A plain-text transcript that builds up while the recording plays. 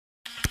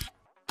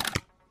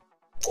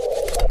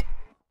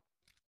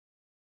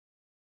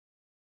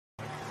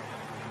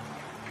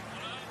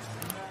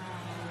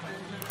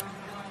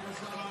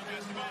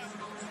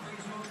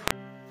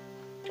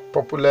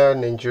Popular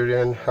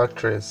Nigerian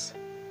actress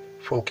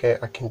Funke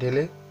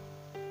Akindele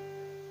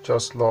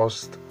just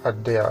lost her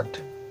dad.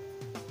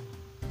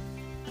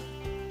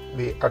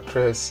 The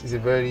actress is a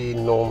very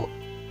known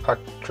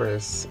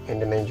actress in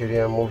the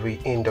Nigerian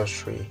movie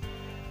industry,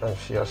 and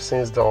she has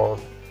since done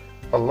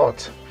a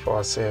lot for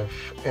herself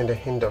in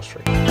the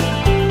industry.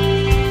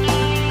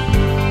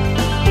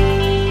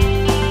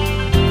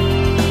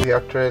 The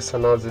actress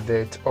announced the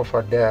death of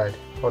her dad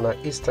on her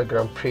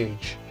Instagram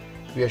page,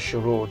 where she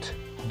wrote,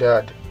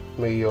 "Dad,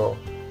 may your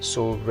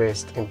soul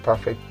rest in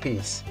perfect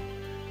peace.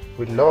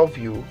 We love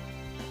you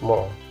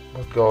more,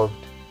 but God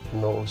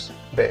knows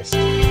best."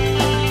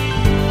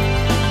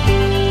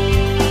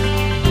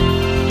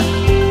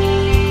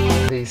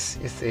 This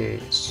is a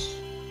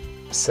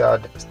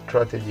sad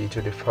tragedy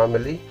to the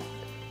family,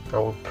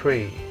 and we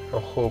pray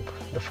and hope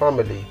the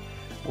family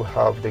will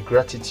have the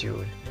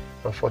gratitude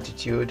and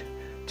fortitude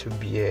to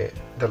bear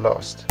the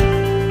loss.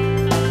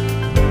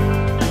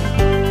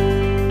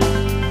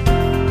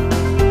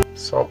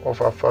 Some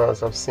of our fans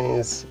have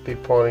since been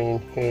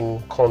pouring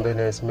in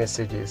condolence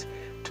messages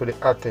to the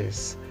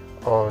artist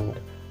on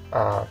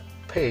our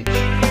page.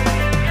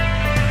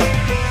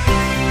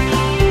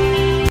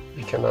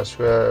 You can as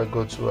well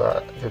go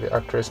to the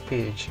actress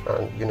page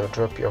and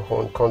drop your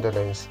own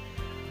condolence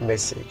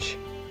message.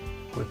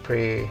 We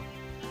pray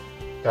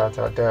that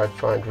our dad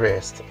find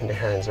rest in the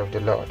hands of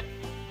the Lord.